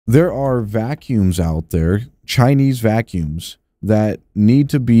There are vacuums out there, Chinese vacuums, that need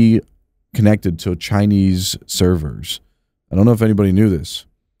to be connected to Chinese servers. I don't know if anybody knew this.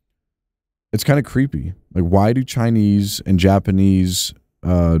 It's kind of creepy. Like, why do Chinese and Japanese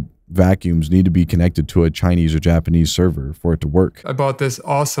vacuums need to be connected to a Chinese or Japanese server for it to work? I bought this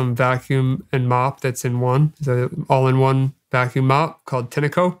awesome vacuum and mop that's in one. It's an all-in-one vacuum mop called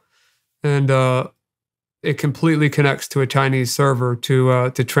Tinico. And it completely connects to a Chinese server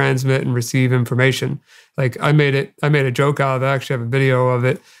to transmit and receive information. Like I made a joke out of it. I actually have a video of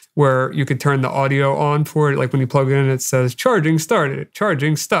it where you could turn the audio on for it. Like when you plug it in, it says charging started,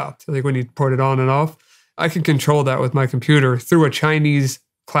 charging stopped. Like when you put it on and off, I can control that with my computer through a Chinese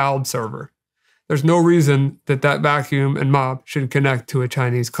cloud server. There's no reason that vacuum and mop should connect to a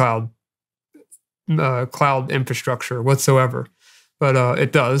Chinese cloud infrastructure whatsoever, but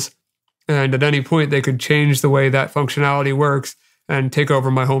it does. And at any point, they could change the way that functionality works and take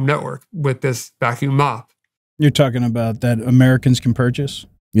over my home network with this vacuum mop. You're talking about that Americans can purchase?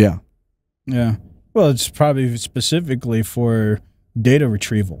 Yeah. Yeah. Well, it's probably specifically for data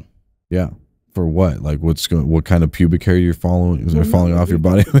retrieval. Yeah. For what? Like what kind of pubic hair you're following? Is it falling off your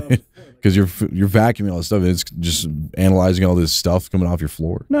body? Because you're vacuuming all this stuff and it's just analyzing all this stuff coming off your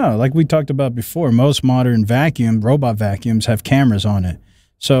floor. No, like we talked about before, most modern robot vacuums have cameras on it.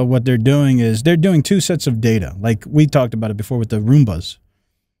 So what they're doing is they're doing two sets of data. Like we talked about it before with the Roombas.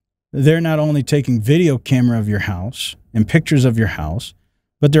 They're not only taking video camera of your house and pictures of your house,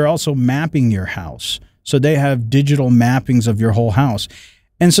 but they're also mapping your house. So they have digital mappings of your whole house.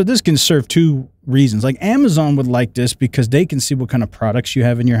 And so this can serve two reasons. Like Amazon would like this because they can see what kind of products you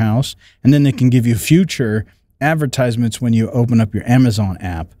have in your house, and then they can give you future advertisements when you open up your Amazon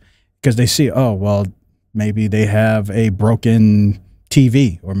app because they see, oh, well, maybe they have a broken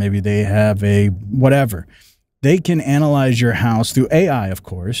TV or maybe they have a whatever. They can analyze your house through AI, of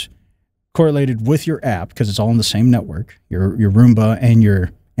course, correlated with your app because it's all in the same network, your Roomba and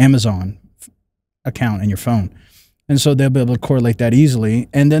your Amazon account and your phone. And so they'll be able to correlate that easily.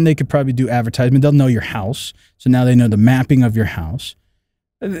 And then they could probably do advertisement. They'll know your house. So now they know the mapping of your house.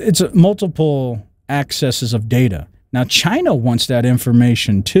 It's multiple accesses of data. Now, China wants that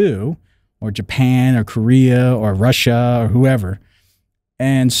information too, or Japan or Korea or Russia or whoever.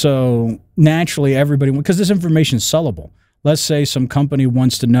 And so naturally everybody, because this information is sellable. Let's say some company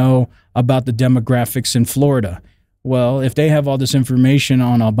wants to know about the demographics in Florida. Well, if they have all this information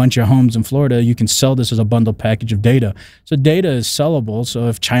on a bunch of homes in Florida, you can sell this as a bundle package of data. So data is sellable. So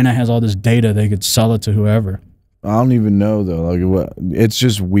if China has all this data, they could sell it to whoever. I don't even know, though. Like, it's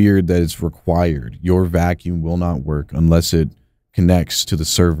just weird that it's required. Your vacuum will not work unless it connects to the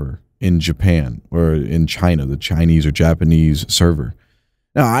server in Japan or in China, the Chinese or Japanese server.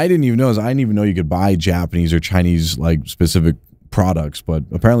 Now, I didn't even know you could buy Japanese or Chinese like specific products, but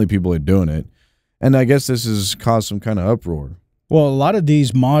apparently people are doing it. And I guess this has caused some kind of uproar. Well, a lot of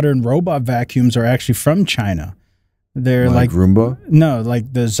these modern robot vacuums are actually from China. They're like Roomba? No, like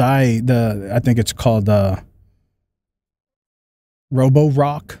I think it's called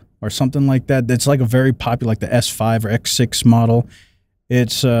Roborock or something like that. It's like a very popular, like the S5 or X6 model.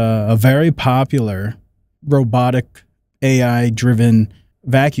 It's a very popular robotic AI-driven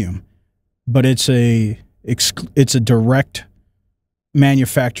vacuum, but it's a direct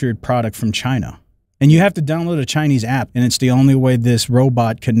manufactured product from China. And you have to download a Chinese app, and it's the only way this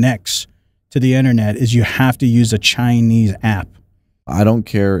robot connects to the internet is you have to use a Chinese app. I don't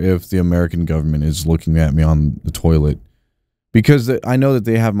care if the American government is looking at me on the toilet because I know that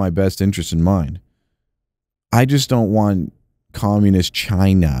they have my best interest in mind. I just don't want communist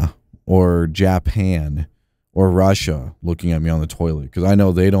China or Japan or Russia looking at me on the toilet because I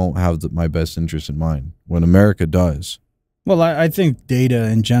know they don't have my best interest in mind when America does. Well, I think data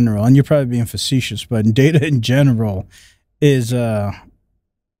in general, and you're probably being facetious, but data in general is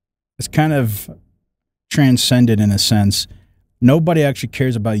kind of transcended in a sense. Nobody actually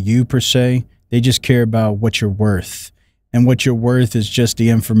cares about you per se. They just care about what you're worth. And what you're worth is just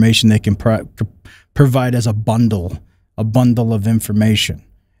the information they can provide as a bundle of information.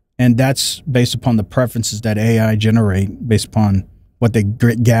 And that's based upon the preferences that AI generate based upon what they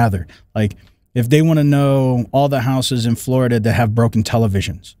gather. Like, if they want to know all the houses in Florida that have broken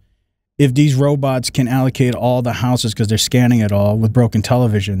televisions, if these robots can allocate all the houses because they're scanning it all with broken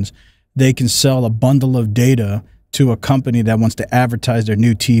televisions, they can sell a bundle of data to a company that wants to advertise their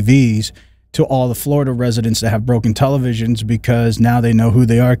new TVs to all the Florida residents that have broken televisions, because now they know who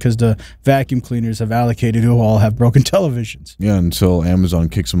they are because the vacuum cleaners have allocated who all have broken televisions. Yeah, until Amazon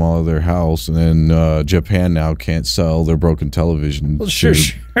kicks them all out of their house, and then Japan now can't sell their broken television Sure.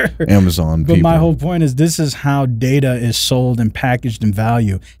 Amazon But people. my whole point is this is how data is sold and packaged in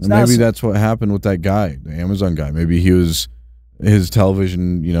value. And maybe that's what happened with that guy, the Amazon guy. Maybe his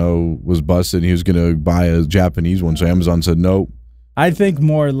television, was busted, and he was going to buy a Japanese one, so Amazon said nope. I think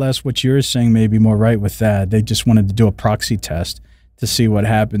more or less what you're saying may be more right with that. They just wanted to do a proxy test to see what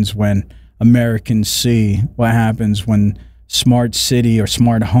happens when Americans see what happens when smart city or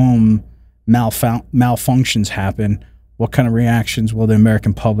smart home malfunctions happen. What kind of reactions will the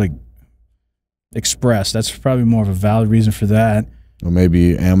American public express? That's probably more of a valid reason for that. Or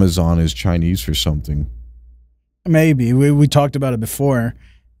maybe Amazon is Chinese for something. Maybe. We talked about it before.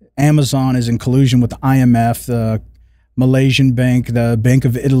 Amazon is in collusion with the IMF, the Malaysian Bank, the Bank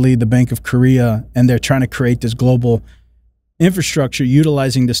of Italy, the Bank of Korea, and they're trying to create this global infrastructure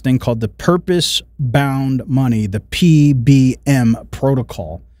utilizing this thing called the Purpose-Bound Money, the PBM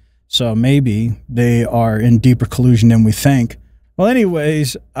protocol. So maybe they are in deeper collusion than we think. Well,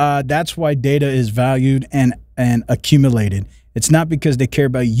 anyways, that's why data is valued and accumulated. It's not because they care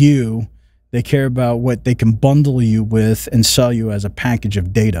about you. They care about what they can bundle you with and sell you as a package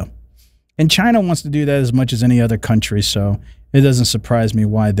of data. And China wants to do that as much as any other country, so it doesn't surprise me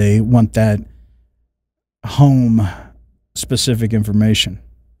why they want that home-specific information.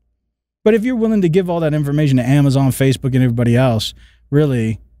 But if you're willing to give all that information to Amazon, Facebook, and everybody else,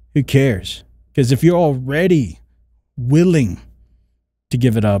 really, who cares? Because if you're already willing to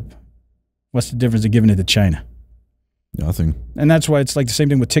give it up, what's the difference of giving it to China? Nothing. And that's why it's like the same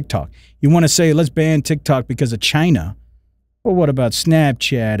thing with TikTok. You want to say, let's ban TikTok because of China. Well, what about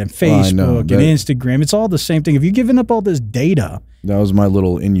Snapchat and Facebook and Instagram? It's all the same thing. If you're giving up all this data. That was my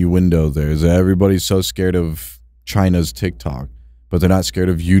little innuendo there, is that everybody's so scared of China's TikTok, but they're not scared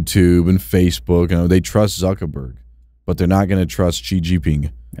of YouTube and Facebook. They trust Zuckerberg, but they're not going to trust Xi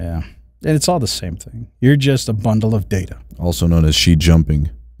Jinping. Yeah. And it's all the same thing. You're just a bundle of data. Also known as Xi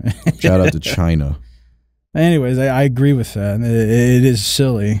Jumping. Shout out to China. Anyways, I agree with that. It is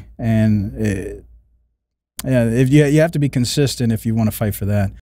silly. And you have to be consistent if you want to fight for that.